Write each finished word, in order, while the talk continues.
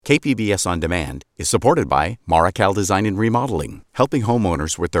KPBS On Demand is supported by Maracal Design and Remodeling, helping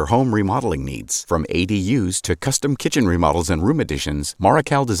homeowners with their home remodeling needs. From ADUs to custom kitchen remodels and room additions,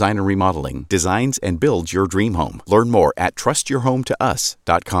 Maracal Design and Remodeling designs and builds your dream home. Learn more at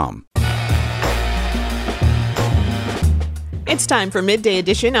trustyourhometous.com. It's time for Midday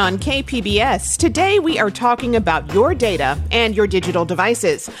Edition on KPBS. Today we are talking about your data and your digital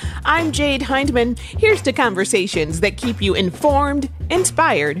devices. I'm Jade Hindman. Here's to conversations that keep you informed,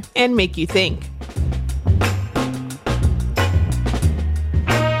 inspired, and make you think.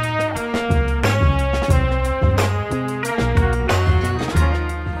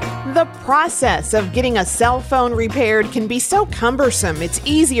 The process of getting a cell phone repaired can be so cumbersome, it's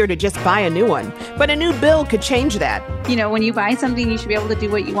easier to just buy a new one. But a new bill could change that. You know, when you buy something, you should be able to do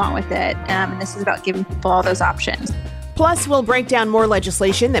what you want with it. And this is about giving people all those options. Plus, we'll break down more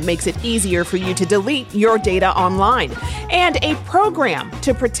legislation that makes it easier for you to delete your data online. And a program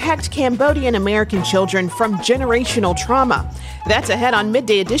to protect Cambodian American children from generational trauma. That's ahead on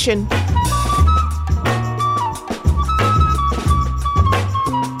Midday Edition.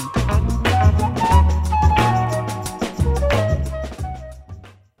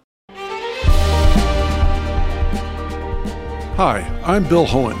 Hi, I'm Bill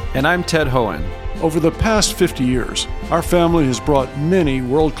Hohen. And I'm Ted Hohen. Over the past 50 years, our family has brought many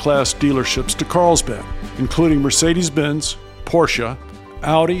world-class dealerships to Carlsbad, including Mercedes-Benz, Porsche,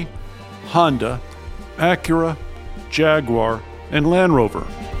 Audi, Honda, Acura, Jaguar, and Land Rover.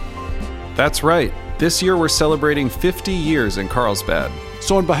 That's right. This year we're celebrating 50 years in Carlsbad.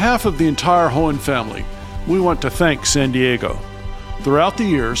 So on behalf of the entire Hohen family, we want to thank San Diego. Throughout the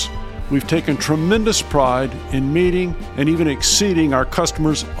years, we've taken tremendous pride in meeting and even exceeding our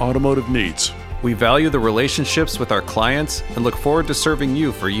customers' automotive needs. We value the relationships with our clients and look forward to serving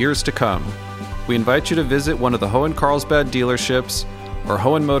you for years to come. We invite you to visit one of the Hohen Carlsbad dealerships or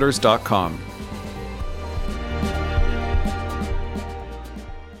hohenmotors.com.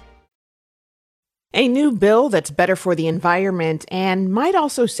 A new bill that's better for the environment and might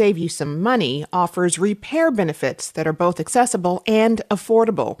also save you some money offers repair benefits that are both accessible and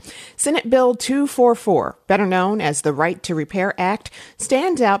affordable. Senate Bill 244, better known as the Right to Repair Act,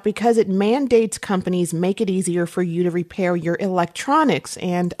 stands out because it mandates companies make it easier for you to repair your electronics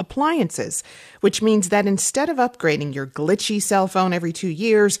and appliances, which means that instead of upgrading your glitchy cell phone every 2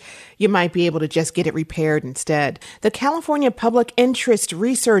 years, you might be able to just get it repaired instead. The California Public Interest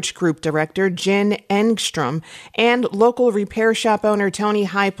Research Group Director, Jen Engstrom, and local repair shop owner Tony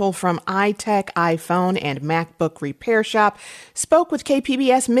Heipel from iTech, iPhone, and MacBook Repair Shop spoke with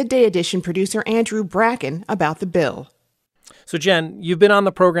KPBS Midday Edition producer Andrew Bracken about the bill. So, Jen, you've been on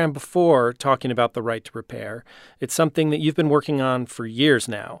the program before talking about the right to repair. It's something that you've been working on for years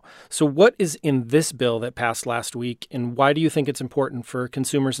now. So what is in this bill that passed last week, and why do you think it's important for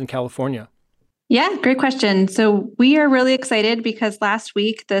consumers in California? Yeah, great question. So we are really excited because last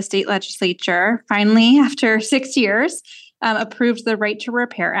week, the state legislature finally, after 6 years, approved the Right to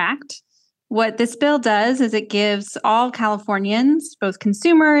Repair Act. What this bill does is it gives all Californians, both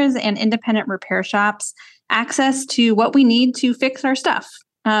consumers and independent repair shops, access to what we need to fix our stuff.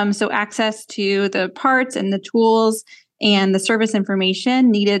 So access to the parts and the tools and the service information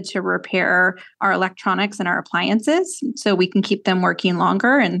needed to repair our electronics and our appliances so we can keep them working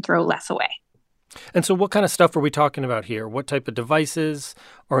longer and throw less away. And so what kind of stuff are we talking about here? What type of devices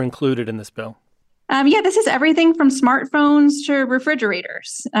are included in this bill? This is everything from smartphones to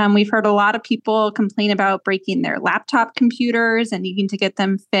refrigerators. We've heard a lot of people complain about breaking their laptop computers and needing to get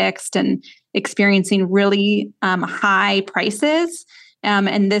them fixed and experiencing really high prices.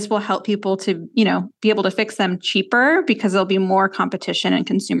 And this will help people to, be able to fix them cheaper because there'll be more competition and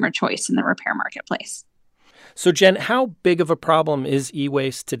consumer choice in the repair marketplace. So, Jen, how big of a problem is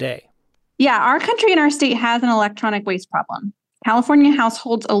e-waste today? Yeah, our country and our state has an electronic waste problem. California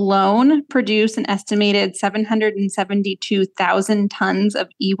households alone produce an estimated 772,000 tons of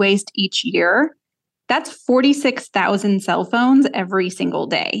e-waste each year. That's 46,000 cell phones every single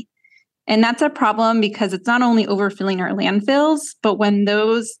day. And that's a problem because it's not only overfilling our landfills, but when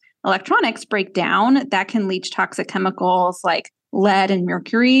those electronics break down, that can leach toxic chemicals like lead and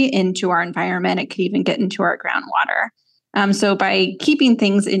mercury into our environment. It could even get into our groundwater. So by keeping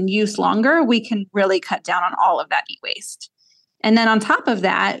things in use longer, we can really cut down on all of that e-waste. And then on top of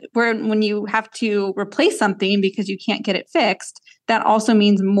that, when you have to replace something because you can't get it fixed, that also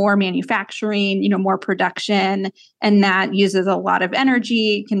means more manufacturing, more production, and that uses a lot of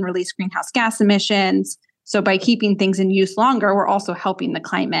energy, can release greenhouse gas emissions. So by keeping things in use longer, we're also helping the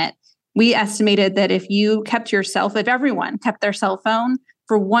climate. We estimated that if everyone kept their cell phone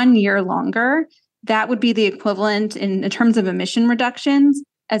for 1 year longer, that would be the equivalent in terms of emission reductions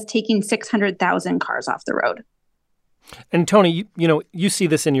as taking 600,000 cars off the road. And Tony, you see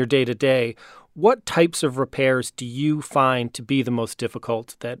this in your day-to-day. What types of repairs do you find to be the most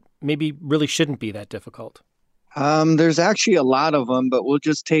difficult that maybe really shouldn't be that difficult? There's actually a lot of them, but we'll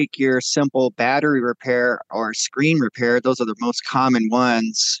just take your simple battery repair or screen repair. Those are the most common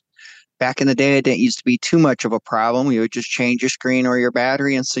ones. Back in the day, it didn't used to be too much of a problem. We would just change your screen or your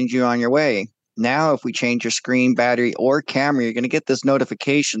battery and send you on your way. Now, if we change your screen, battery, or camera, you're going to get this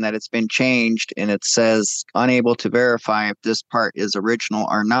notification that it's been changed, and it says unable to verify if this part is original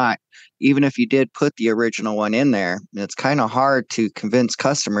or not, even if you did put the original one in there. And it's kind of hard to convince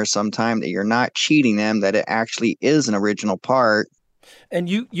customers sometimes that you're not cheating them, that it actually is an original part. And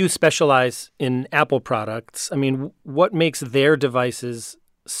you specialize in Apple products. I mean, what makes their devices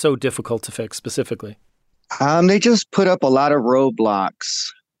so difficult to fix specifically? They just put up a lot of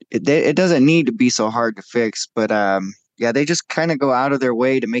roadblocks. It doesn't need to be so hard to fix, but they just kind of go out of their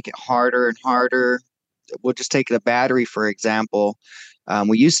way to make it harder and harder. We'll just take the battery, for example.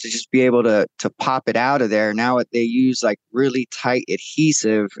 We used to just be able to pop it out of there. Now they use like really tight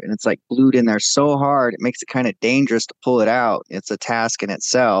adhesive, and it's like glued in there so hard, it makes it kind of dangerous to pull it out. It's a task in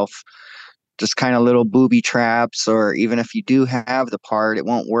itself. Just kind of little booby traps, or even if you do have the part, it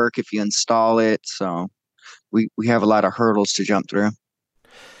won't work if you install it. So we have a lot of hurdles to jump through.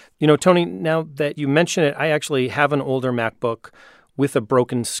 Tony, now that you mention it, I actually have an older MacBook with a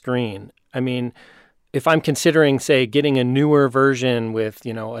broken screen. I mean, if I'm considering, say, getting a newer version with,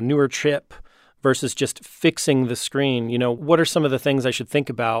 a newer chip versus just fixing the screen, what are some of the things I should think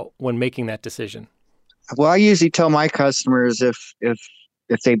about when making that decision? Well, I usually tell my customers if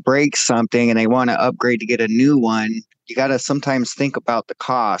they break something and they want to upgrade to get a new one, you got to sometimes think about the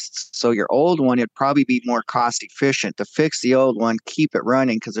costs. So your old one, it'd probably be more cost efficient to fix the old one, keep it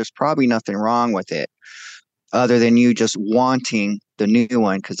running, because there's probably nothing wrong with it other than you just wanting the new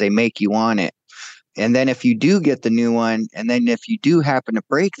one because they make you want it. And then if you do get the new one, and then if you do happen to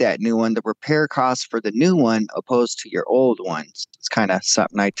break that new one, the repair costs for the new one opposed to your old ones. It's kind of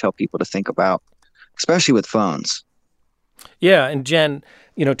something I tell people to think about, especially with phones. Yeah. And Jen,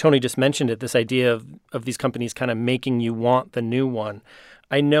 Tony just mentioned it, this idea of these companies kind of making you want the new one.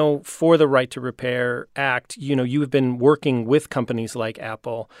 I know for the Right to Repair Act, you have been working with companies like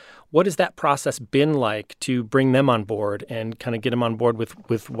Apple. What has that process been like to bring them on board and kind of get them on board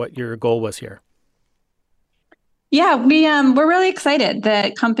with what your goal was here? Yeah, we're really excited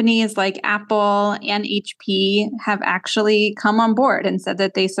that companies like Apple and HP have actually come on board and said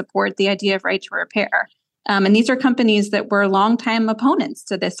that they support the idea of right to repair. And these are companies that were longtime opponents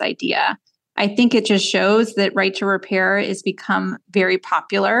to this idea. I think it just shows that right to repair has become very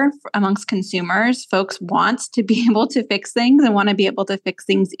popular amongst consumers. Folks want to be able to fix things and want to be able to fix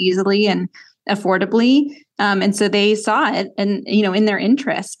things easily and affordably. And so they saw it and, in their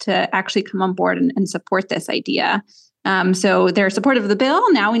interest to actually come on board and support this idea. So they're supportive of the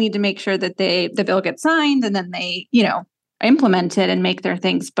bill. Now we need to make sure that the bill gets signed and then they, implement it and make their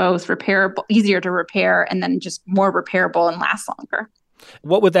things both repairable, easier to repair, and then just more repairable and last longer.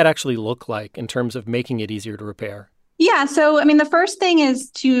 What would that actually look like in terms of making it easier to repair? Yeah. So, the first thing is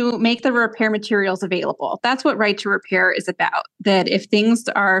to make the repair materials available. That's what right to repair is about. That if things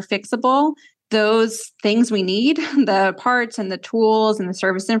are fixable, those things we need, the parts and the tools and the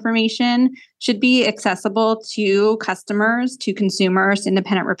service information should be accessible to customers, to consumers,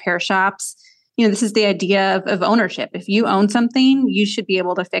 independent repair shops. This is the idea of ownership. If you own something, you should be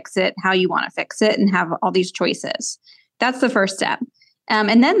able to fix it how you want to fix it and have all these choices. That's the first step.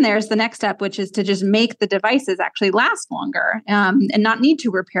 And then there's the next step, which is to just make the devices actually last longer and not need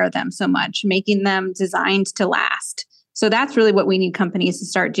to repair them so much, making them designed to last. So that's really what we need companies to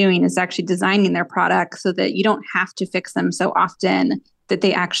start doing, is actually designing their products so that you don't have to fix them so often, that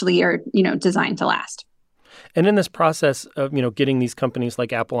they actually are, designed to last. And in this process of, getting these companies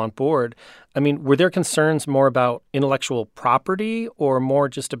like Apple on board, were there concerns more about intellectual property or more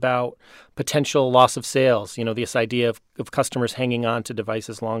just about potential loss of sales? This idea of customers hanging on to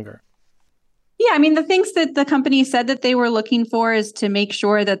devices longer. Yeah, the things that the company said that they were looking for is to make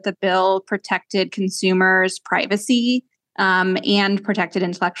sure that the bill protected consumers' privacy and protected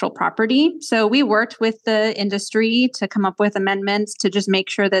intellectual property. So we worked with the industry to come up with amendments to just make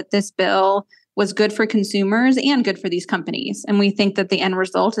sure that this bill was good for consumers and good for these companies. And we think that the end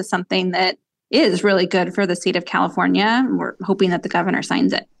result is something that is really good for the state of California. We're hoping that the governor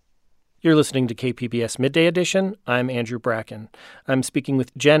signs it. You're listening to KPBS Midday Edition. I'm Andrew Bracken. I'm speaking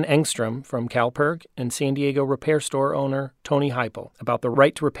with Jen Engstrom from CalPERG and San Diego repair store owner Tony Heupel about the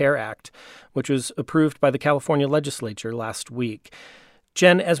Right to Repair Act, which was approved by the California legislature last week.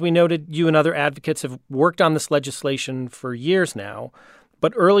 Jen, as we noted, you and other advocates have worked on this legislation for years now.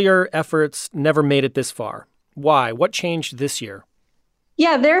 But earlier efforts never made it this far. Why? What changed this year?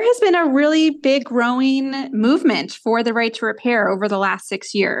 Yeah, there has been a really big growing movement for the right to repair over the last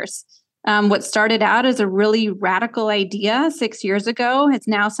 6 years. What started out as a really radical idea 6 years ago is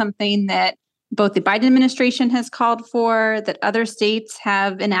now something that both the Biden administration has called for, that other states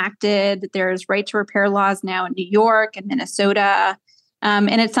have enacted. There's right to repair laws now in New York and Minnesota.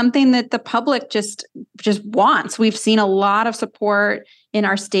 And it's something that the public just wants. We've seen a lot of support in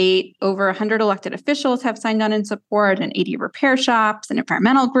our state. Over 100 elected officials have signed on in support, and 80 repair shops and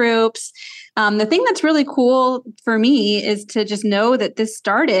environmental groups. The thing that's really cool for me is to just know that this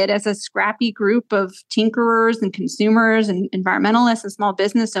started as a scrappy group of tinkerers and consumers and environmentalists and small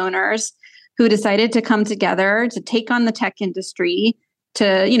business owners who decided to come together to take on the tech industry,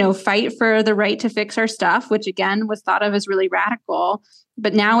 to, fight for the right to fix our stuff, which again was thought of as really radical.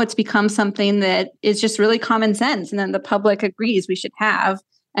 But now it's become something that is just really common sense. And then the public agrees we should have,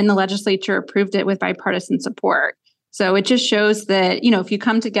 and the legislature approved it with bipartisan support. So it just shows that, if you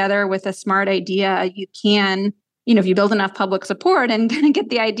come together with a smart idea, you can, if you build enough public support and kind of get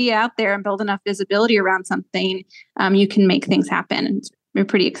the idea out there and build enough visibility around something, you can make things happen. And it's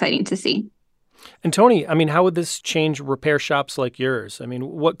pretty exciting to see. And Tony, how would this change repair shops like yours?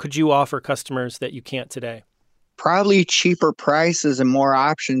 What could you offer customers that you can't today? Probably cheaper prices and more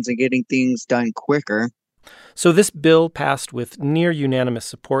options and getting things done quicker. So this bill passed with near unanimous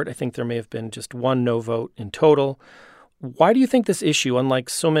support. I think there may have been just one no vote in total. Why do you think this issue, unlike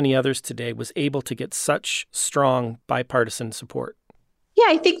so many others today, was able to get such strong bipartisan support? Yeah,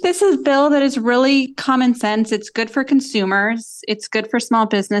 I think this is a bill that is really common sense. It's good for consumers, it's good for small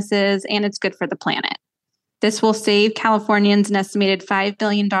businesses, and it's good for the planet. This will save Californians an estimated $5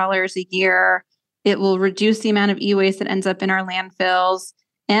 billion a year. It will reduce the amount of e-waste that ends up in our landfills,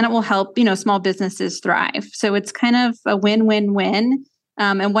 and it will help, small businesses thrive. So it's kind of a win-win-win.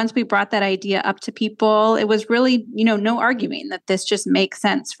 And once we brought that idea up to people, it was really, no arguing that this just makes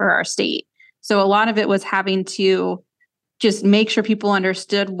sense for our state. So a lot of it was having to just make sure people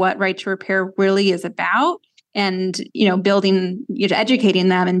understood what right to repair really is about, and, building, educating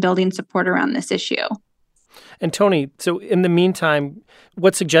them and building support around this issue. And Tony, so in the meantime,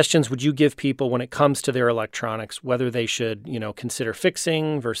 what suggestions would you give people when it comes to their electronics, whether they should, consider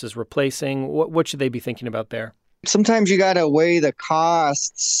fixing versus replacing? What should they be thinking about there? Sometimes you got to weigh the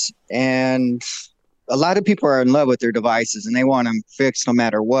costs, and a lot of people are in love with their devices and they want them fixed no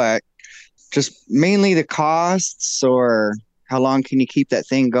matter what. Just mainly the costs, or how long can you keep that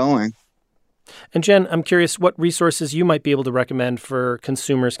thing going? And Jen, I'm curious what resources you might be able to recommend for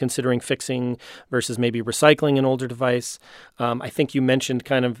consumers considering fixing versus maybe recycling an older device. I think you mentioned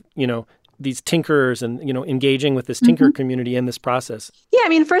kind of, these tinkerers and, engaging with this tinker community in this process.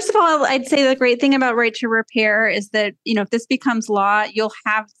 Yeah, first of all, I'd say the great thing about right to repair is that, if this becomes law, you'll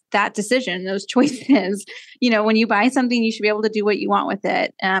have that decision, those choices. When you buy something, you should be able to do what you want with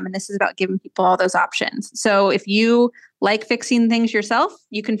it. And this is about giving people all those options. So if you like fixing things yourself,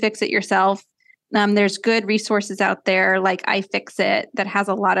 you can fix it yourself. There's good resources out there like iFixit that has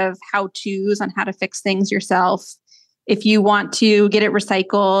a lot of how-tos on how to fix things yourself. If you want to get it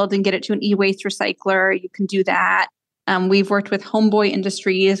recycled and get it to an e-waste recycler, you can do that. We've worked with Homeboy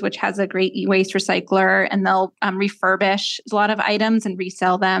Industries, which has a great e-waste recycler, and they'll refurbish a lot of items and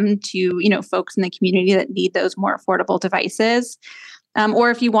resell them to, folks in the community that need those more affordable devices.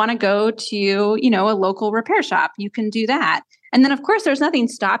 Or if you want to go to, a local repair shop, you can do that. And then, of course, there's nothing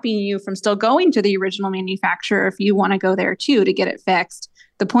stopping you from still going to the original manufacturer if you want to go there, too, to get it fixed.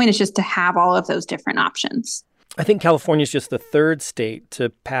 The point is just to have all of those different options. I think California is just the third state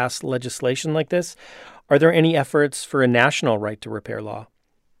to pass legislation like this. Are there any efforts for a national right to repair law?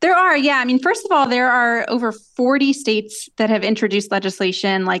 There are, yeah. First of all, there are over 40 states that have introduced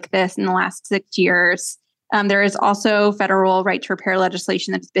legislation like this in the last 6 years. There is also federal right to repair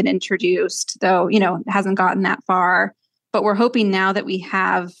legislation that's been introduced, though, it hasn't gotten that far. But we're hoping now that we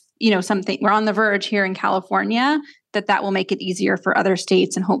have, something, we're on the verge here in California, that will make it easier for other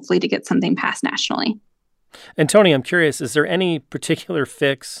states and hopefully to get something passed nationally. And Tony, I'm curious, is there any particular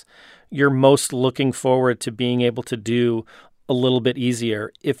fix you're most looking forward to being able to do a little bit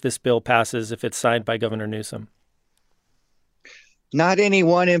easier if this bill passes, if it's signed by Governor Newsom? Not any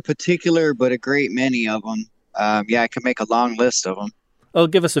one in particular, but a great many of them. I can make a long list of them. Oh,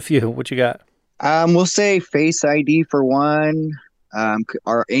 give us a few. What you got? We'll say Face ID for one,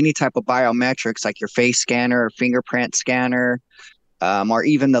 or any type of biometrics like your face scanner or fingerprint scanner, or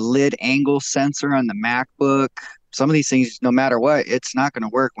even the lid angle sensor on the MacBook. Some of these things, no matter what, it's not going to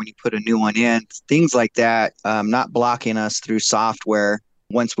work when you put a new one in. Things like that, not blocking us through software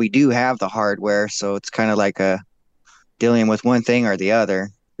once we do have the hardware. So it's kind of like a dealing with one thing or the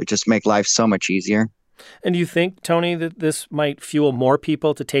other. It just make life so much easier. And do you think, Tony, that this might fuel more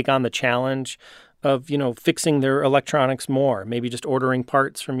people to take on the challenge of, fixing their electronics more, maybe just ordering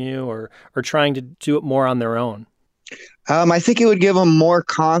parts from you or trying to do it more on their own? I think it would give them more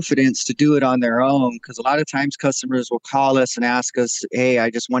confidence to do it on their own, because a lot of times customers will call us and ask us, hey, I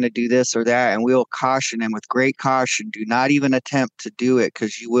just want to do this or that. And we'll caution them with great caution. Do not even attempt to do it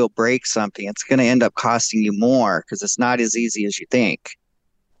because you will break something. It's going to end up costing you more because it's not as easy as you think.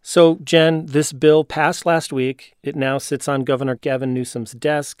 So, Jen, this bill passed last week. It now sits on Governor Gavin Newsom's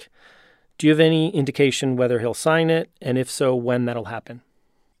desk. Do you have any indication whether he'll sign it? And if so, when that'll happen?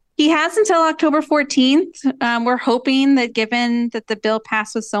 He has until October 14th. We're hoping that given that the bill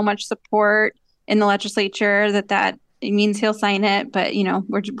passed with so much support in the legislature, that it means he'll sign it. But,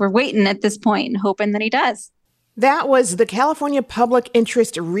 we're waiting at this point and hoping that he does. That was the California Public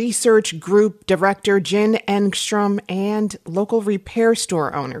Interest Research Group Director Jen Engstrom and local repair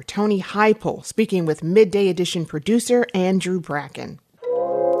store owner Tony Heupel speaking with Midday Edition producer Andrew Bracken.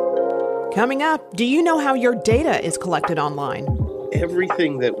 Coming up, do you know how your data is collected online?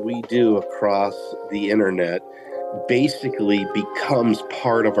 Everything that we do across the internet basically becomes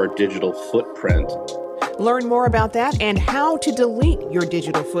part of our digital footprint. Learn more about that and how to delete your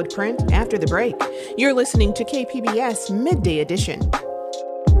digital footprint after the break. You're listening to KPBS Midday Edition.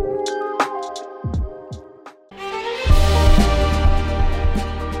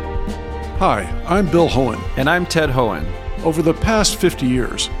 Hi, I'm Bill Hohen. And I'm Ted Hohen. Over the past 50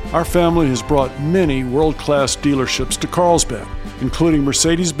 years, our family has brought many world-class dealerships to Carlsbad, including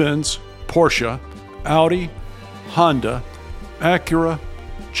Mercedes-Benz, Porsche, Audi, Honda, Acura,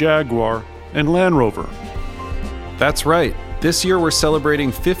 Jaguar, and Land Rover. That's right. This year we're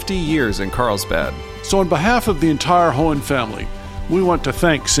celebrating 50 years in Carlsbad. So on behalf of the entire Hohen family, we want to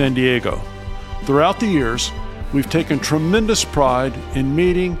thank San Diego. Throughout the years, we've taken tremendous pride in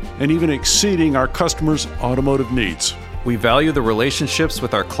meeting and even exceeding our customers' automotive needs. We value the relationships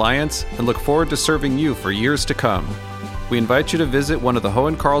with our clients and look forward to serving you for years to come. We invite you to visit one of the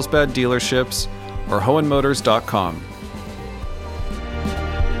Hohen Carlsbad dealerships or hohenmotors.com.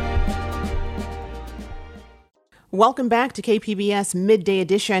 Welcome back to KPBS Midday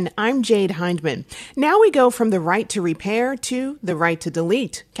Edition. I'm Jade Hindman. Now we go from the right to repair to the right to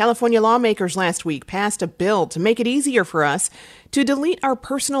delete. California lawmakers last week passed a bill to make it easier for us to delete our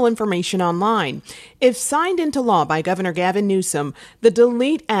personal information online. If signed into law by Governor Gavin Newsom, the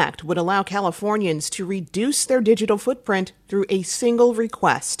Delete Act would allow Californians to reduce their digital footprint through a single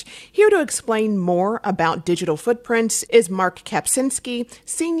request. Here to explain more about digital footprints is Mark Kapczynski,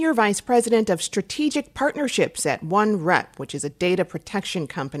 Senior Vice President of Strategic Partnerships at OneRep, which is a data protection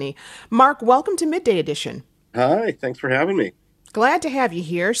company. Mark, welcome to Midday Edition. Hi, thanks for having me. Glad to have you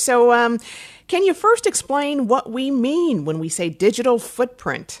here. So can you first explain what we mean when we say digital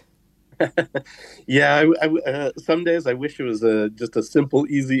footprint? Yeah, some days I wish it was just a simple,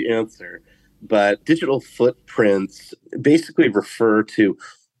 easy answer. But digital footprints basically refer to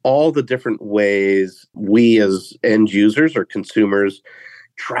all the different ways we as end users or consumers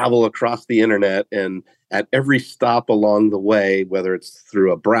travel across the internet, and at every stop along the way, whether it's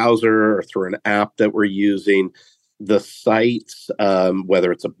through a browser or through an app that we're using, the sites,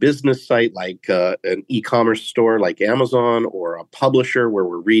 whether it's a business site like an e-commerce store like Amazon, or a publisher where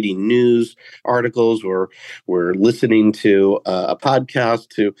we're reading news articles, or we're listening to a podcast,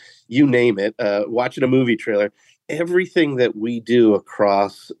 to you name it, watching a movie trailer, everything that we do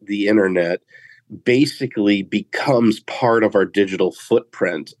across the internet basically becomes part of our digital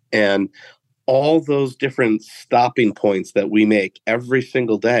footprint. And all those different stopping points that we make every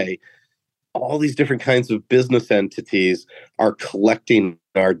single day, all these different kinds of business entities are collecting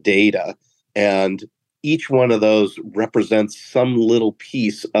our data, and each one of those represents some little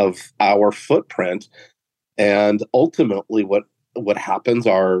piece of our footprint. And ultimately what happens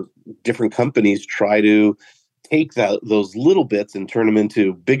are different companies try to take those little bits and turn them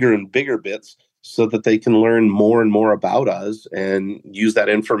into bigger and bigger bits so that they can learn more and more about us and use that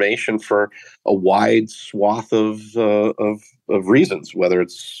information for a wide swath of reasons, whether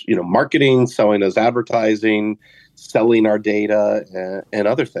it's marketing, selling us advertising, selling our data, and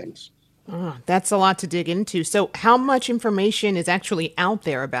other things. Oh, that's a lot to dig into. So how much information is actually out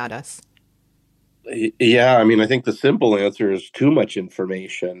there about us? Yeah, I think the simple answer is too much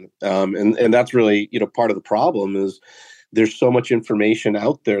information. And that's really, part of the problem is there's so much information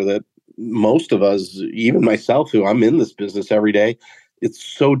out there that most of us, even myself, who I'm in this business every day, it's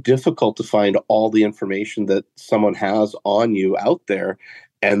so difficult to find all the information that someone has on you out there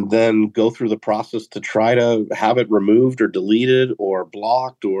and then go through the process to try to have it removed or deleted or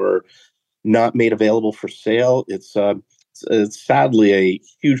blocked or not made available for sale. It's It's sadly a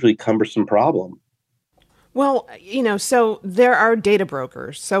hugely cumbersome problem. Well, so there are data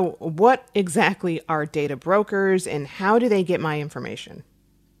brokers. So what exactly are data brokers and how do they get my information?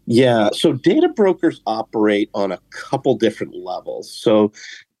 Yeah, so data brokers operate on a couple different levels. So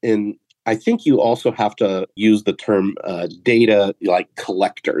in I think you also have to use the term data like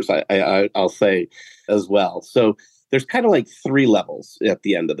collectors, I'll say as well. So there's kind of like three levels at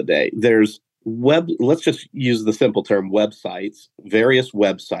the end of the day. There's let's just use the simple term websites, various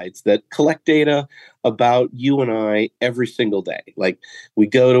websites that collect data about you and I every single day. Like we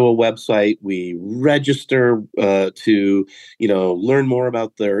go to a website, we register to, learn more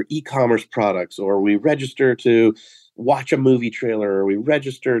about their e-commerce products, or we register to watch a movie trailer, or we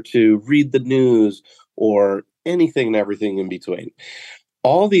register to read the news, or anything and everything in between.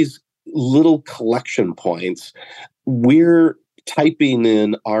 All these little collection points, we're typing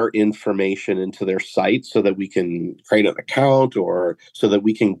in our information into their site so that we can create an account, or so that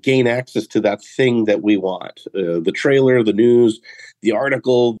we can gain access to that thing that we want, the trailer, the news, the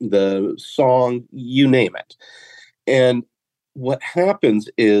article, the song, you name it. And what happens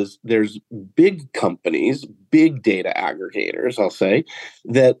is there's big companies, big data aggregators, I'll say,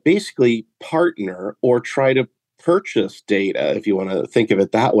 that basically partner or try to purchase data, if you want to think of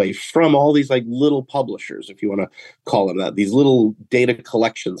it that way, from all these like little publishers, if you want to call them that, these little data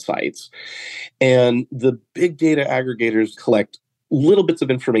collection sites. And the big data aggregators collect little bits of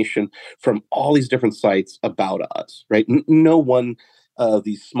information from all these different sites about us, right? No one of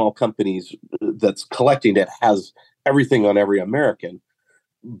these small companies that's collecting it has everything on every American,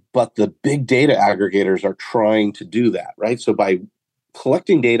 but the big data aggregators are trying to do that, right? So by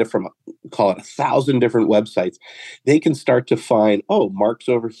collecting data from, call it 1,000 different websites, they can start to find, oh, Mark's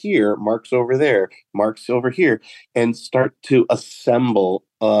over here, Mark's over there, Mark's over here, and start to assemble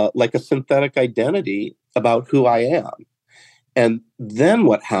like a synthetic identity about who I am. And then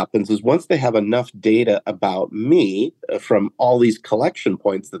what happens is once they have enough data about me from all these collection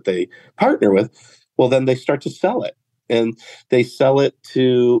points that they partner with, well, then they start to sell it. And they sell it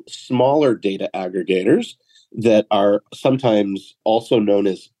to smaller data aggregators that are sometimes also known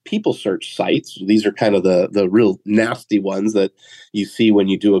as people search sites. These are kind of the real nasty ones that you see when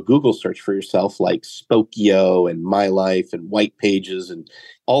you do a Google search for yourself, like Spokeo and My Life and White Pages and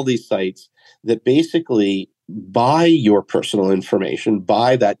all these sites that basically buy your personal information,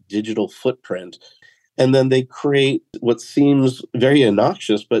 buy that digital footprint, and then they create what seems very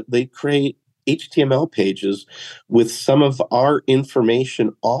innocuous, but they create HTML pages with some of our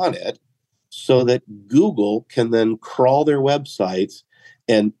information on it so that Google can then crawl their websites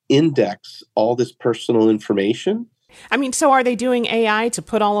and index all this personal information. I mean, so are they doing AI to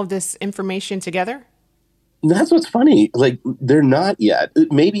put all of this information together? That's what's funny. Like, they're not yet.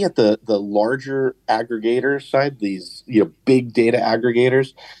 Maybe at the larger aggregator side, these big data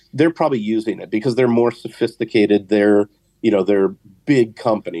aggregators, they're probably using it because they're more sophisticated. They're big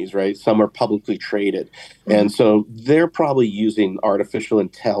companies, right? Some are publicly traded. Mm-hmm. And so they're probably using artificial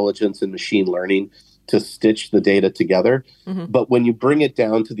intelligence and machine learning to stitch the data together. Mm-hmm. But when you bring it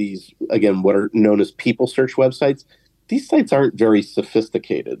down to these, again, what are known as people search websites, these sites aren't very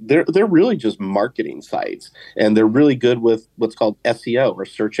sophisticated. They're really just marketing sites, and they're really good with what's called SEO or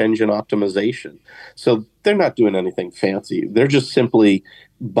search engine optimization. So they're not doing anything fancy. They're just simply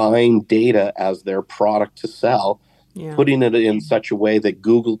buying data as their product to sell, putting it in such a way that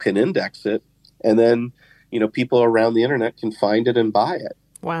Google can index it, and then people around the internet can find it and buy it.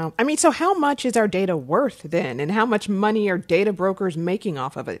 Wow. I mean, so how much is our data worth then, and how much money are data brokers making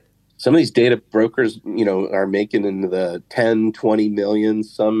off of it? Some of these data brokers, are making into the 10, 20 million,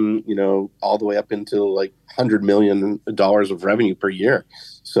 some, all the way up into like $100 million of revenue per year.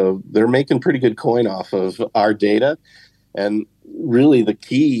 So they're making pretty good coin off of our data. And really the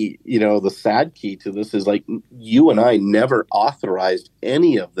key, the sad key to this is like you and I never authorized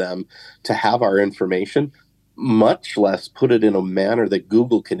any of them to have our information, much less put it in a manner that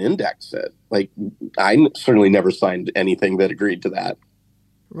Google can index it. Like I certainly never signed anything that agreed to that.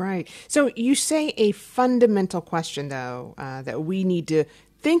 Right. So you say a fundamental question, though, that we need to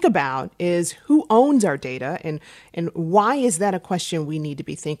think about is who owns our data, and why is that a question we need to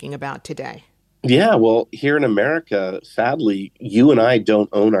be thinking about today? Yeah, well, here in America, sadly, you and I don't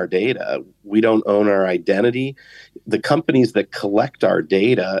own our data. We don't own our identity. The companies that collect our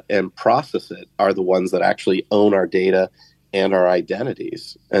data and process it are the ones that actually own our data and our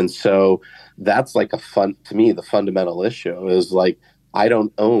identities. And so that's like to me, the fundamental issue is like, I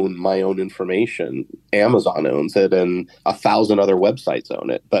don't own my own information. Amazon owns it and 1,000 other websites own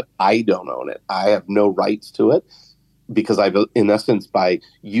it, but I don't own it. I have no rights to it because I've, in essence, by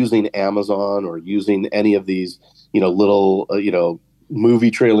using Amazon or using any of these little,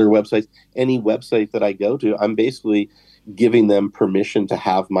 movie trailer websites, any website that I go to, I'm basically giving them permission to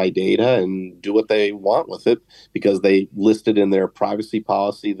have my data and do what they want with it because they listed in their privacy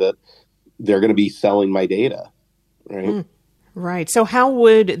policy that they're going to be selling my data, right? Right. So how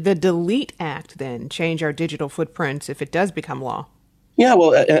would the Delete Act then change our digital footprints if it does become law? Yeah,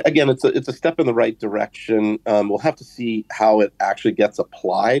 well, again, it's a step in the right direction. We'll have to see how it actually gets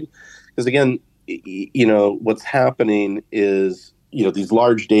applied, because again, what's happening is these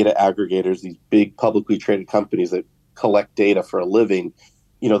large data aggregators, these big publicly traded companies that collect data for a living,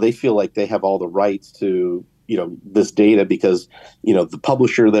 they feel like they have all the rights to this data because the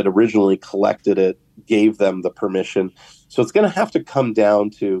publisher that originally collected it gave them the permission. So it's going to have to come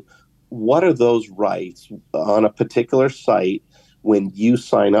down to what are those rights on a particular site when you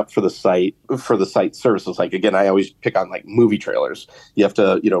sign up for the site services. Like, again, I always pick on like movie trailers. You have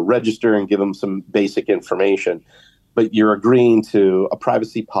to, register and give them some basic information, but you're agreeing to a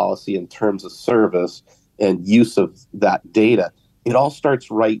privacy policy in terms of service and use of that data. It all starts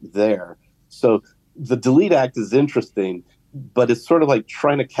right there. So the Delete Act is interesting, but it's sort of like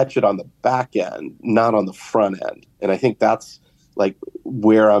trying to catch it on the back end, not on the front end. And I think that's like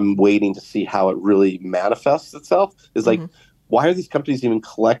where I'm waiting to see how it really manifests itself is like, why are these companies even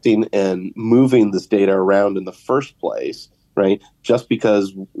collecting and moving this data around in the first place, right? Just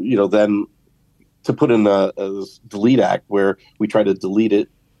because, then to put in a Delete Act where we try to delete it,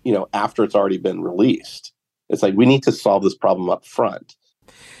 after it's already been released. It's like we need to solve this problem up front.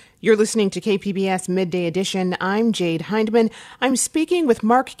 You're listening to KPBS Midday Edition. I'm Jade Hindman. I'm speaking with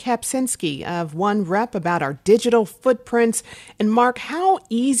Mark Kapczynski of OneRep about our digital footprints. And Mark, how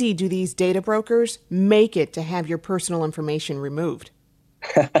easy do these data brokers make it to have your personal information removed?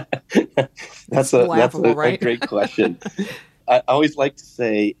 That's a great question. I always like to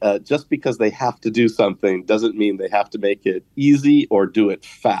say, just because they have to do something doesn't mean they have to make it easy or do it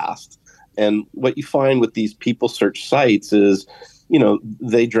fast. And what you find with these people search sites is,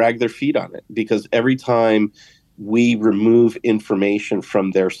 they drag their feet on it because every time we remove information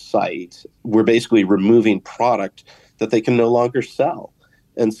from their site, we're basically removing product that they can no longer sell.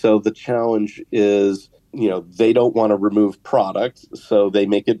 And so the challenge is, they don't want to remove product, so they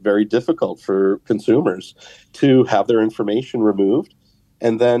make it very difficult for consumers to have their information removed.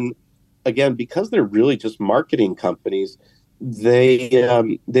 And then, again, because they're really just marketing companies, they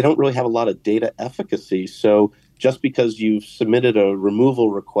don't really have a lot of data efficacy. So just because you've submitted a removal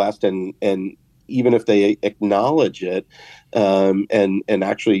request and even if they acknowledge it and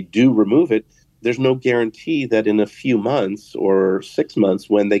actually do remove it, there's no guarantee that in a few months or 6 months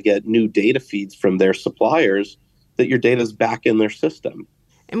when they get new data feeds from their suppliers that your data is back in their system.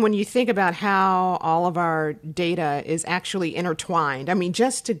 And when you think about how all of our data is actually intertwined, I mean,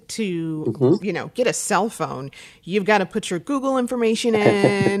 just to get a cell phone, you've got to put your Google information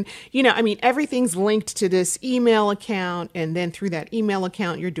in, everything's linked to this email account. And then through that email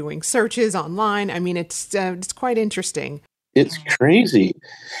account, you're doing searches online. I mean, it's quite interesting. It's crazy.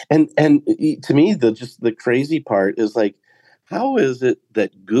 And to me, the crazy part is like, how is it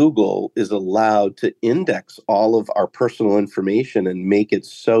that Google is allowed to index all of our personal information and make it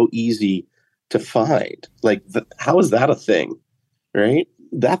so easy to find? Like, how is that a thing, right?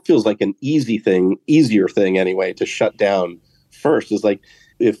 That feels like an easier thing anyway, to shut down first. Is like,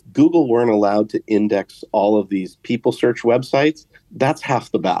 if Google weren't allowed to index all of these people search websites, that's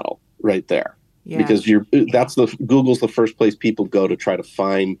half the battle right there. Yeah. Because Google's the first place people go to try to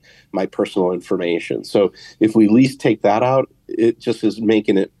find my personal information. So if we at least take that out, it just is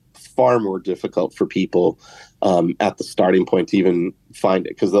making it far more difficult for people at the starting point to even find it,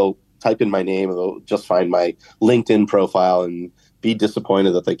 because they'll type in my name and they'll just find my LinkedIn profile and be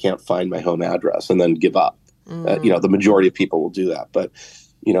disappointed that they can't find my home address and then give up. The majority of people will do that. But,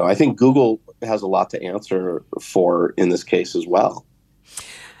 I think Google has a lot to answer for in this case as well.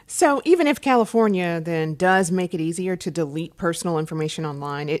 So even if California then does make it easier to delete personal information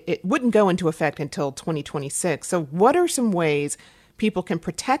online, it wouldn't go into effect until 2026. So what are some ways people can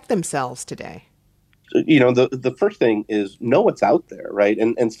protect themselves today? The first thing is know what's out there, right?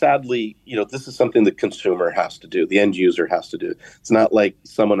 And sadly, this is something the consumer has to do. The end user has to do. It's not like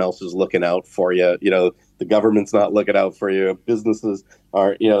someone else is looking out for you. The government's not looking out for you. Businesses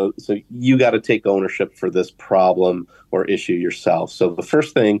are, so you got to take ownership for this problem or issue yourself. So the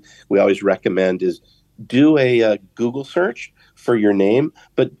first thing we always recommend is do a Google search for your name,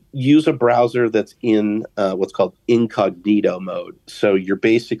 but use a browser that's in what's called incognito mode. So you're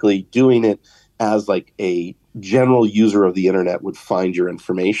basically doing it as like a general user of the internet would find your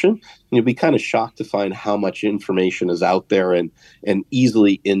information. And you'll be kind of shocked to find how much information is out there and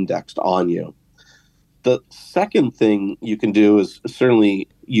easily indexed on you. The second thing you can do is certainly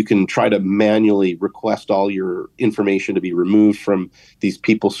you can try to manually request all your information to be removed from these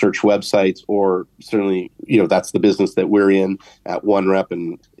people search websites, or certainly, that's the business that we're in at OneRep.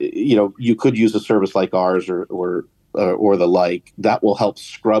 And, you could use a service like ours or the like that will help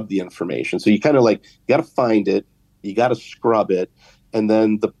scrub the information. So you kind of you got to find it, you got to scrub it. And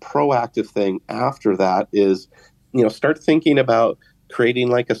then the proactive thing after that is, start thinking about creating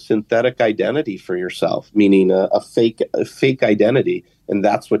like a synthetic identity for yourself, meaning a fake identity. And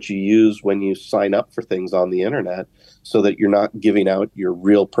that's what you use when you sign up for things on the internet, so that you're not giving out your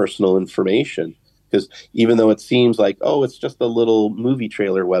real personal information. Because even though it seems like, oh, it's just a little movie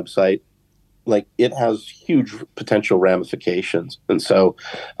trailer website, like it has huge potential ramifications. And so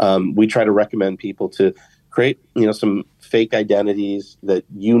we try to recommend people to create, some fake identities that,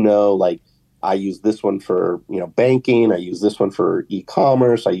 like, I use this one for, banking. I use this one for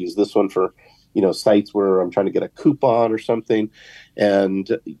e-commerce. I use this one for, sites where I'm trying to get a coupon or something.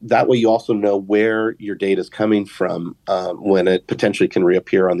 And that way you also know where your data is coming from when it potentially can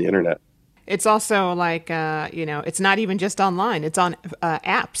reappear on the internet. It's also like, it's not even just online. It's on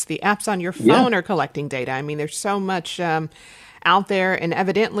apps. The apps on your phone are collecting data. I mean, there's so much out there, and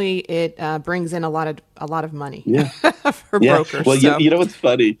evidently it brings in a lot of money for brokers. Well, so. What's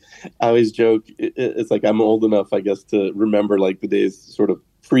funny? I always joke. It's like I'm old enough, I guess, to remember like the days sort of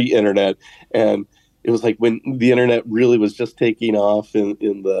pre-internet, and it was like when the internet really was just taking off in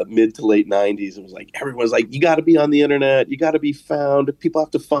the mid to late 90s. It was like everyone's like, you got to be on the internet, you got to be found. People have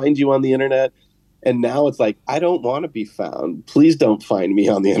to find you on the internet. And now it's like, I don't want to be found. Please don't find me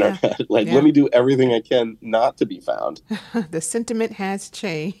on the internet. Let me do everything I can not to be found. The sentiment has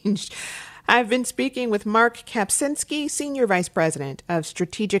changed. I've been speaking with Mark Kapczynski, Senior Vice President of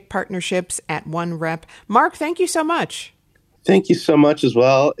Strategic Partnerships at OneRep. Mark, thank you so much. Thank you so much as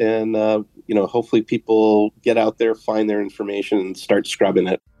well. And, hopefully people get out there, find their information, and start scrubbing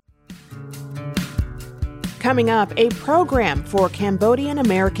it. Coming up, a program for Cambodian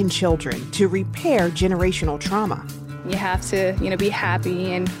American children to repair generational trauma. You have to, be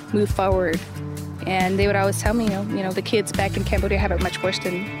happy and move forward. And they would always tell me, the kids back in Cambodia have it much worse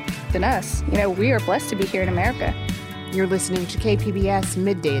than us. We are blessed to be here in America. You're listening to KPBS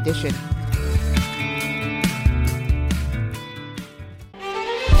Midday Edition.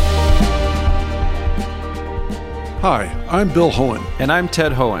 Hi, I'm Bill Hohen. And I'm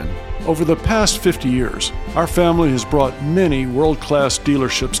Ted Hohen. Over the past 50 years, our family has brought many world-class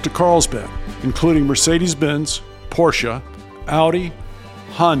dealerships to Carlsbad, including Mercedes-Benz, Porsche, Audi,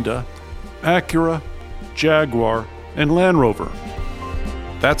 Honda, Acura, Jaguar, and Land Rover.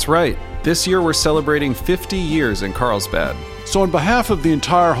 That's right. This year we're celebrating 50 years in Carlsbad. So on behalf of the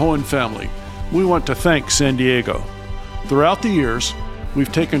entire Hohen family, we want to thank San Diego. Throughout the years,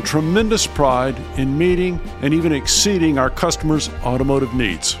 we've taken tremendous pride in meeting and even exceeding our customers' automotive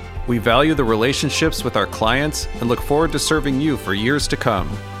needs. We value the relationships with our clients and look forward to serving you for years to come.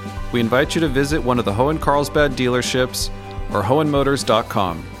 We invite you to visit one of the Hohen Carlsbad dealerships or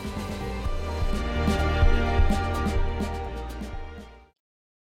hohenmotors.com.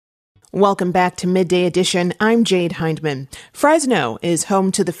 Welcome back to Midday Edition. I'm Jade Hindman. Fresno is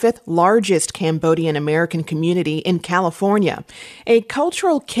home to the 5th largest Cambodian American community in California. A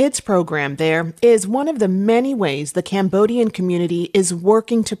cultural kids program there is one of the many ways the Cambodian community is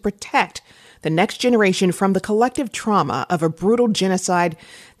working to protect the next generation from the collective trauma of a brutal genocide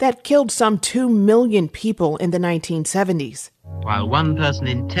that killed some 2 million people in the 1970s. While 1 person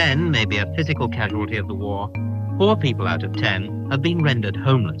in 10 may be a physical casualty of the war, 4 people out of 10 have been rendered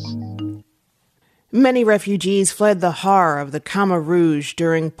homeless. Many refugees fled the horror of the Khmer Rouge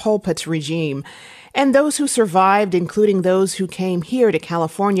during Pol Pot's regime, and those who survived, including those who came here to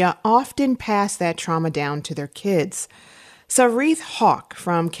California, often pass that trauma down to their kids. Sarith Hawk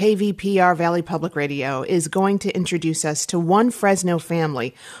from KVPR Valley Public Radio is going to introduce us to one Fresno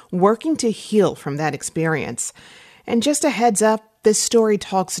family working to heal from that experience. And just a heads up, this story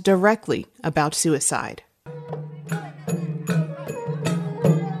talks directly about suicide.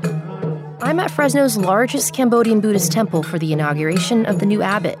 I'm at Fresno's largest Cambodian Buddhist temple for the inauguration of the new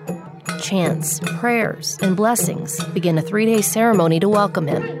abbot. Chants, prayers, and blessings begin a 3-day ceremony to welcome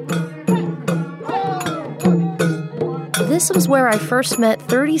him. This was where I first met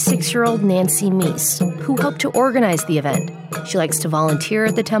 36-year-old Nancy Meese, who helped to organize the event. She likes to volunteer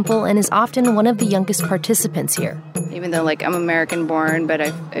at the temple and is often one of the youngest participants here. Even though, I'm American-born, but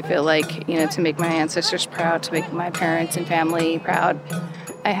I feel like, to make my ancestors proud, to make my parents and family proud,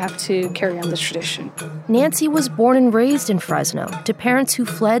 I have to carry on this tradition. Nancy was born and raised in Fresno to parents who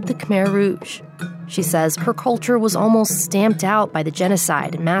fled the Khmer Rouge. She says her culture was almost stamped out by the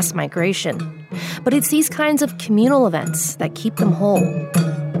genocide and mass migration. But it's these kinds of communal events that keep them whole.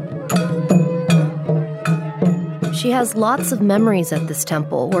 She has lots of memories at this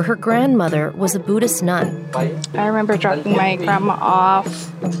temple where her grandmother was a Buddhist nun. I remember dropping my grandma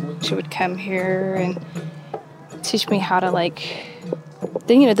off. She would come here and teach me how to,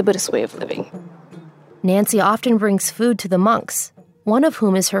 the Buddhist way of living. Nancy often brings food to the monks, one of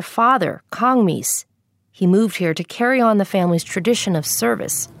whom is her father, Kong Mies. He moved here to carry on the family's tradition of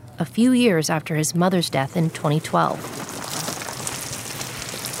service a few years after his mother's death in 2012.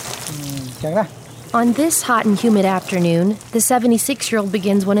 On this hot and humid afternoon, the 76-year-old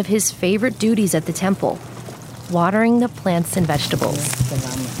begins one of his favorite duties at the temple, watering the plants and vegetables.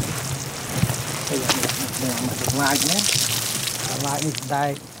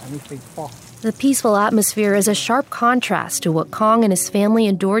 The peaceful atmosphere is a sharp contrast to what Kong and his family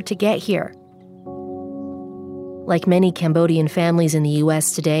endured to get here. Like many Cambodian families in the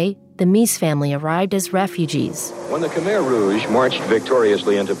U.S. today, the Mies family arrived as refugees. When the Khmer Rouge marched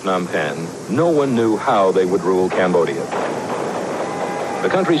victoriously into Phnom Penh, no one knew how they would rule Cambodia. The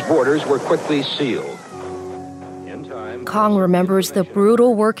country's borders were quickly sealed. In time, Kong remembers the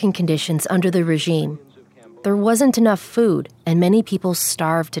brutal working conditions under the regime. There wasn't enough food, and many people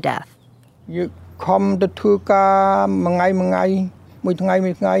starved to death. One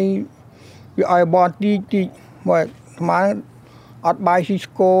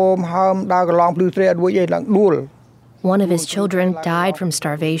of his children died from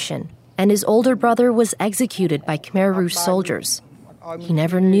starvation, and his older brother was executed by Khmer Rouge soldiers. He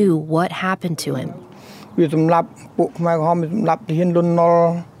never knew what happened to him.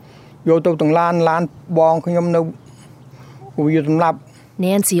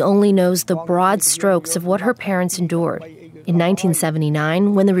 Nancy only knows the broad strokes of what her parents endured. In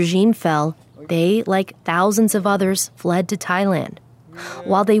 1979, when the regime fell, they, like thousands of others, fled to Thailand.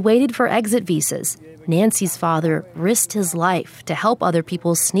 While they waited for exit visas, Nancy's father risked his life to help other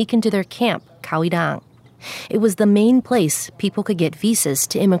people sneak into their camp, Khao Dang. It was the main place people could get visas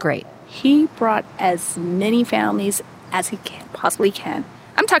to immigrate. He brought as many families as he possibly can.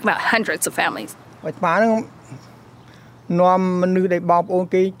 I'm talking about hundreds of families.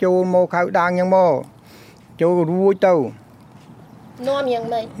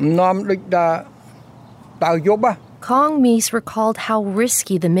 Kong Mies recalled how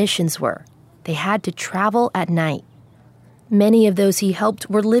risky the missions were. They had to travel at night. Many of those he helped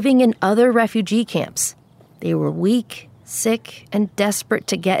were living in other refugee camps. They were weak, sick, and desperate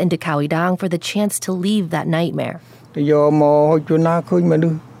to get into Khao Dang for the chance to leave that nightmare.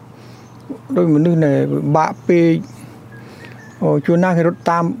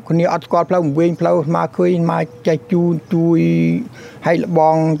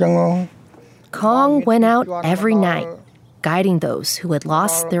 Kong went out every night, guiding those who had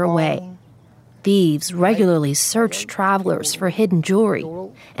lost their way. Thieves regularly searched travelers for hidden jewelry,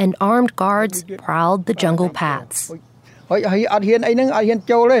 and armed guards prowled the jungle paths.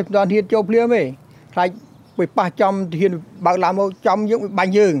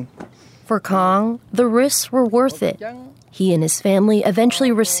 For Kong, the risks were worth it. He and his family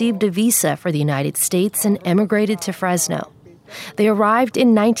eventually received a visa for the United States and emigrated to Fresno. They arrived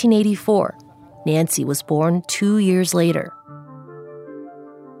in 1984. Nancy was born 2 years later.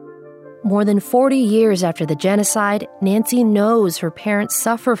 More than 40 years after the genocide, Nancy knows her parents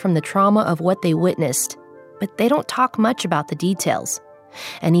suffer from the trauma of what they witnessed, but they don't talk much about the details.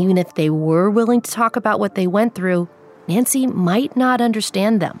 And even if they were willing to talk about what they went through, Nancy might not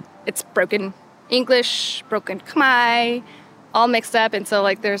understand them. It's broken English, broken Khmer, all mixed up, and so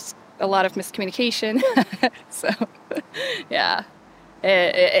there's a lot of miscommunication. So, yeah,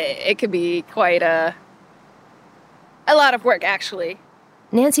 it could be quite a lot of work, actually.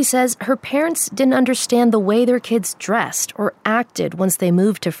 Nancy says her parents didn't understand the way their kids dressed or acted once they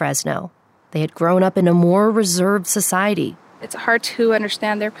moved to Fresno. They had grown up in a more reserved society. It's hard to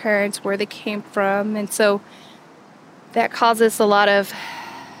understand their parents, where they came from, and so that causes a lot of,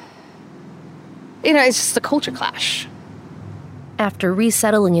 it's just a culture clash. After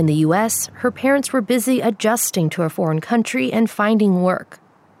resettling in the U.S., her parents were busy adjusting to a foreign country and finding work.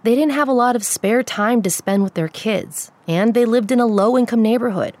 They didn't have a lot of spare time to spend with their kids, and they lived in a low-income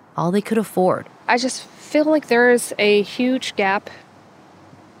neighborhood, all they could afford. I just feel like there is a huge gap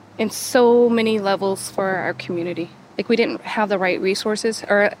in so many levels for our community. We didn't have the right resources,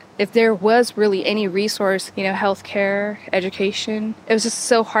 or if there was really any resource, healthcare, education, it was just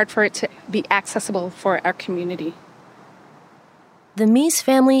so hard for it to be accessible for our community. The Mies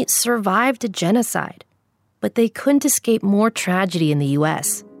family survived a genocide, but they couldn't escape more tragedy in the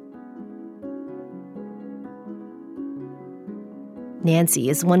U.S. Nancy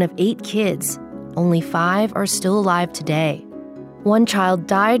is one of 8 kids. Only 5 are still alive today. One child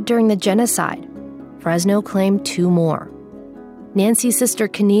died during the genocide. Fresno claimed 2 more. Nancy's sister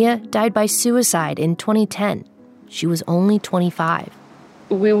Kenia died by suicide in 2010. She was only 25.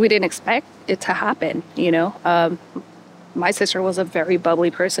 We didn't expect it to happen, you know. My sister was a very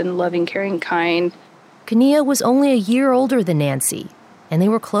bubbly person, loving, caring, kind. Kenia was only a year older than Nancy, and they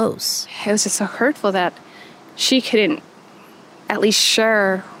were close. It was just so hurtful that she couldn't at least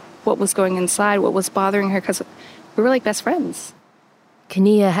share what was going inside, what was bothering her, because we were like best friends.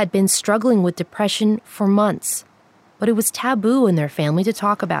 Kenia had been struggling with depression for months, but it was taboo in their family to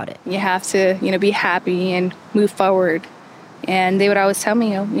talk about it. You have to, be happy and move forward. And they would always tell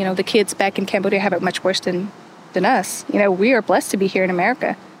me, the kids back in Cambodia have it much worse than us. We are blessed to be here in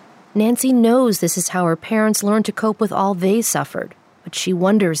America. Nancy knows this is how her parents learned to cope with all they suffered, but she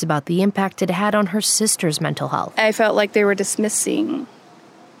wonders about the impact it had on her sister's mental health. I felt like they were dismissing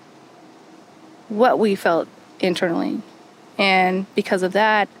what we felt internally. And because of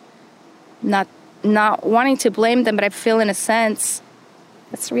that, not wanting to blame them, but I feel in a sense,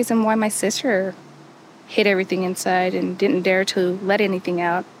 that's the reason why my sister hid everything inside and didn't dare to let anything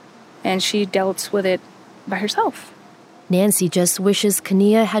out. And she dealt with it by herself. Nancy just wishes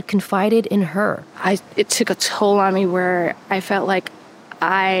Kenia had confided in her. It took a toll on me where I felt like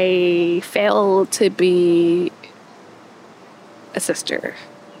I failed to be a sister.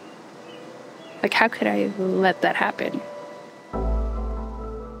 Like, how could I let that happen?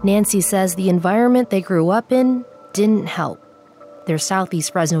 Nancy says the environment they grew up in didn't help. Their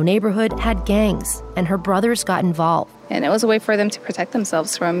Southeast Fresno neighborhood had gangs, and her brothers got involved. And it was a way for them to protect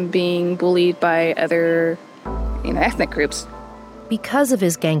themselves from being bullied by other, ethnic groups. Because of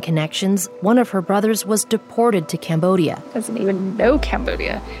his gang connections, one of her brothers was deported to Cambodia. He doesn't even know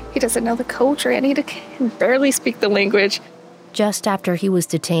Cambodia. He doesn't know the culture, and he can barely speak the language. Just after he was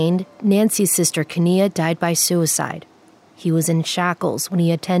detained, Nancy's sister Kenia died by suicide. He was in shackles when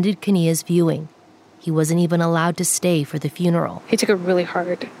he attended Kenia's viewing. He wasn't even allowed to stay for the funeral. He took it really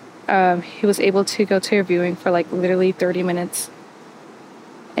hard. He was able to go to a viewing for literally 30 minutes.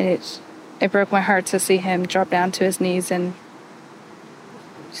 And it broke my heart to see him drop down to his knees and,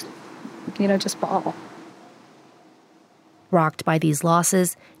 just bawl. Rocked by these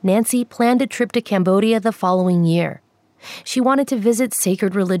losses, Nancy planned a trip to Cambodia the following year. She wanted to visit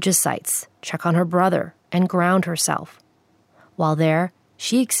sacred religious sites, check on her brother, and ground herself. While there,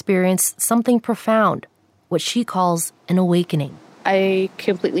 she experienced something profound, what she calls an awakening. I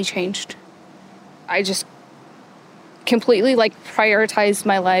completely changed. I just completely prioritized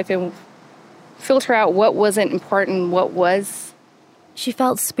my life and filter out what wasn't important, what was. She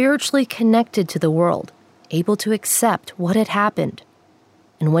felt spiritually connected to the world, able to accept what had happened.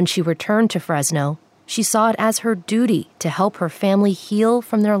 And when she returned to Fresno, she saw it as her duty to help her family heal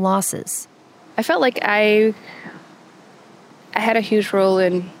from their losses. I felt like I had a huge role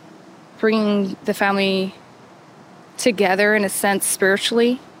in bringing the family together in a sense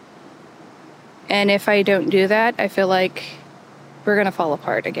spiritually. And if I don't do that, I feel like we're going to fall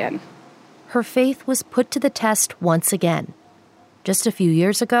apart again. Her faith was put to the test once again. Just a few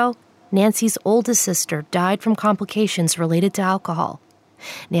years ago, Nancy's oldest sister died from complications related to alcohol.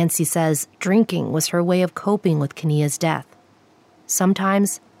 Nancy says drinking was her way of coping with Kenia's death.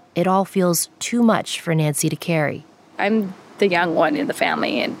 Sometimes it all feels too much for Nancy to carry. I'm the young one in the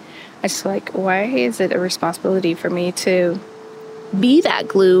family, and I just why is it a responsibility for me to be that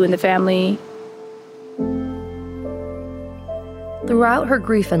glue in the family? Throughout her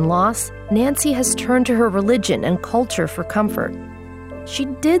grief and loss, Nancy has turned to her religion and culture for comfort. She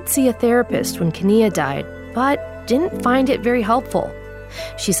did see a therapist when Kenia died, but didn't find it very helpful.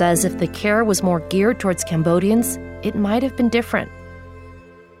 She says if the care was more geared towards Cambodians, it might have been different.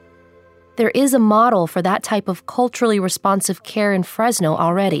 There is a model for that type of culturally responsive care in Fresno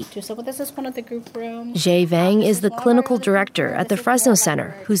already. So this is one of the group rooms. Jay Vang is the clinical director at the Fresno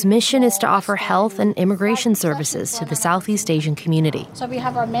Center, whose mission is to offer health and immigration services to the Southeast Asian community. So we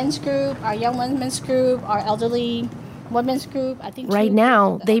have our men's group, our young women's group, our elderly women's group. Right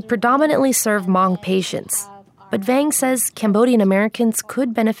now, they predominantly serve Hmong patients. But Vang says Cambodian Americans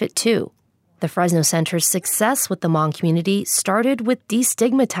could benefit too. The Fresno Center's success with the Hmong community started with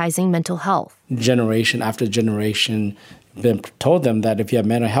destigmatizing mental health. Generation after generation been told them that if you have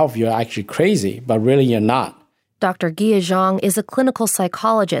mental health, you're actually crazy, but really you're not. Dr. Gia Zhang is a clinical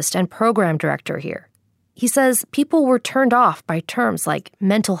psychologist and program director here. He says people were turned off by terms like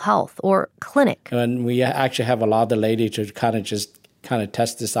mental health or clinic. And we actually have allowed the lady to kind of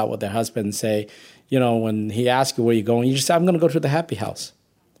test this out with their husband and say, when he asks you where you're going, you just say, I'm going to go to the happy house,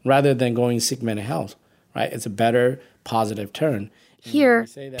 rather than going seek mental health, right? It's a better positive turn. Here,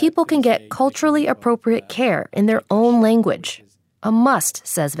 people can get culturally appropriate care in their own language. A must,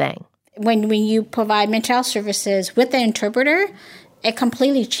 says Vang. When you provide mental health services with the interpreter, it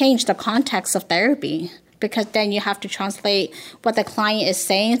completely changed the context of therapy, because then you have to translate what the client is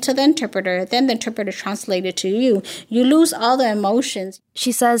saying to the interpreter, then the interpreter translates it to you. You lose all the emotions.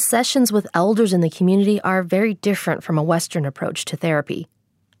 She says sessions with elders in the community are very different from a Western approach to therapy.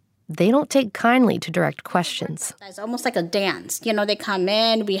 They don't take kindly to direct questions. It's almost like a dance. They come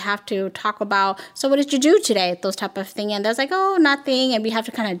in, we have to talk about, so what did you do today? Those type of thing. And they're like, oh, nothing. And we have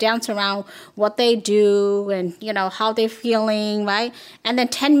to kind of dance around what they do and, how they're feeling, right? And then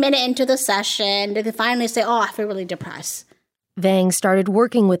 10 minutes into the session, they finally say, oh, I feel really depressed. Vang started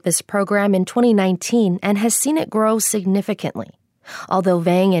working with this program in 2019 and has seen it grow significantly. Although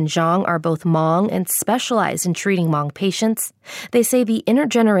Vang and Zhang are both Hmong and specialize in treating Hmong patients, they say the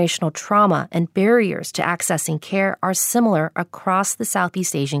intergenerational trauma and barriers to accessing care are similar across the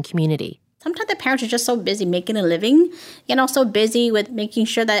Southeast Asian community. Sometimes the parents are just so busy making a living, so busy with making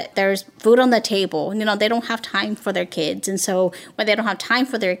sure that there's food on the table. They don't have time for their kids. And so when they don't have time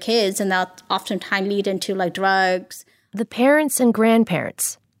for their kids, and that oftentimes lead into drugs. The parents and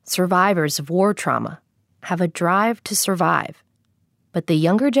grandparents, survivors of war trauma, have a drive to survive. But the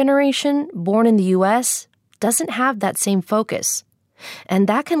younger generation, born in the U.S., doesn't have that same focus. And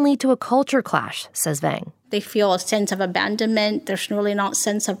that can lead to a culture clash, says Vang. They feel a sense of abandonment. There's really not a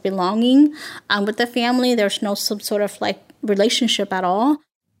sense of belonging with the family. There's no some sort of relationship at all.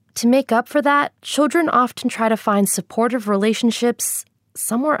 To make up for that, children often try to find supportive relationships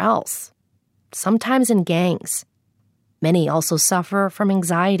somewhere else, sometimes in gangs. Many also suffer from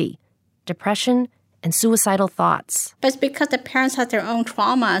anxiety, depression, and suicidal thoughts. But it's because the parents have their own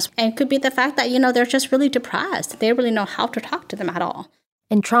traumas. And it could be the fact that, they're just really depressed. They don't really know how to talk to them at all.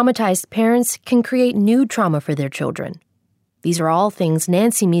 And traumatized parents can create new trauma for their children. These are all things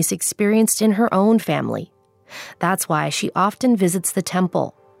Nancy Meese experienced in her own family. That's why she often visits the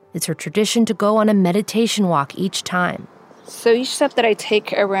temple. It's her tradition to go on a meditation walk each time. So each step that I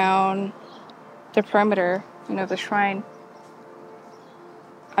take around the perimeter, the shrine,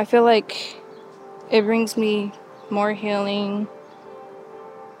 I feel like it brings me more healing,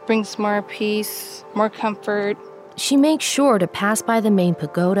 brings more peace, more comfort. She makes sure to pass by the main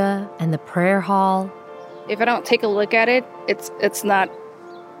pagoda and the prayer hall. If I don't take a look at it,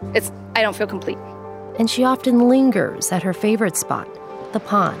 I don't feel complete. And she often lingers at her favorite spot, the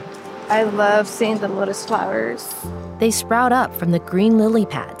pond. I love seeing the lotus flowers. They sprout up from the green lily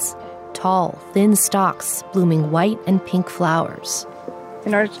pads, tall, thin stalks blooming white and pink flowers.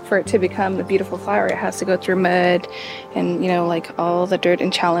 In order for it to become a beautiful flower, it has to go through mud and, all the dirt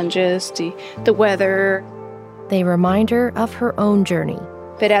and challenges, the weather. They remind her of her own journey.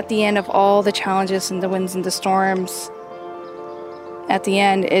 But at the end of all the challenges and the winds and the storms, at the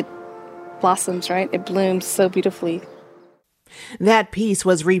end, it blossoms, right? It blooms so beautifully. That piece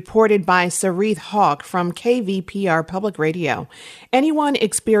was reported by Sarith Hawk from KVPR Public Radio. Anyone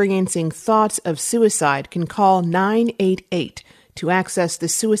experiencing thoughts of suicide can call 988 to access the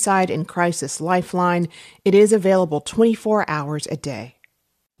Suicide and Crisis Lifeline. It is available 24 hours a day.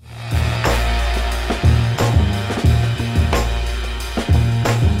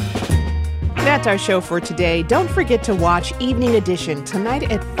 That's our show for today. Don't forget to watch Evening Edition tonight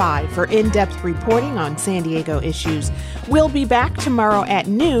at 5 for in-depth reporting on San Diego issues. We'll be back tomorrow at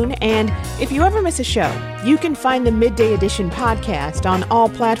noon, and if you ever miss a show, you can find the Midday Edition podcast on all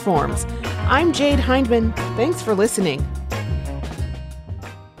platforms. I'm Jade Hindman. Thanks for listening.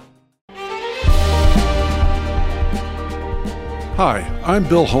 Hi, I'm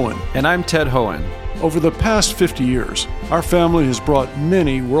Bill Hohen. And I'm Ted Hohen. Over the past 50 years, our family has brought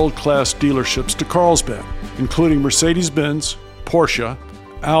many world-class dealerships to Carlsbad, including Mercedes-Benz, Porsche,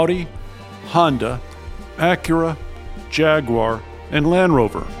 Audi, Honda, Acura, Jaguar, and Land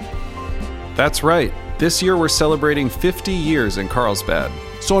Rover. That's right. This year we're celebrating 50 years in Carlsbad.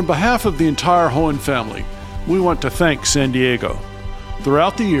 So on behalf of the entire Hohen family, we want to thank San Diego.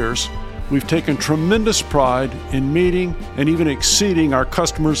 Throughout the years, we've taken tremendous pride in meeting and even exceeding our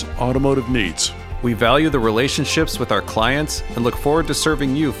customers' automotive needs. We value the relationships with our clients and look forward to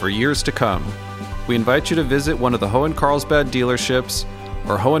serving you for years to come. We invite you to visit one of the Hohen Carlsbad dealerships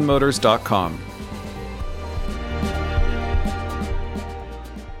or hohenmotors.com.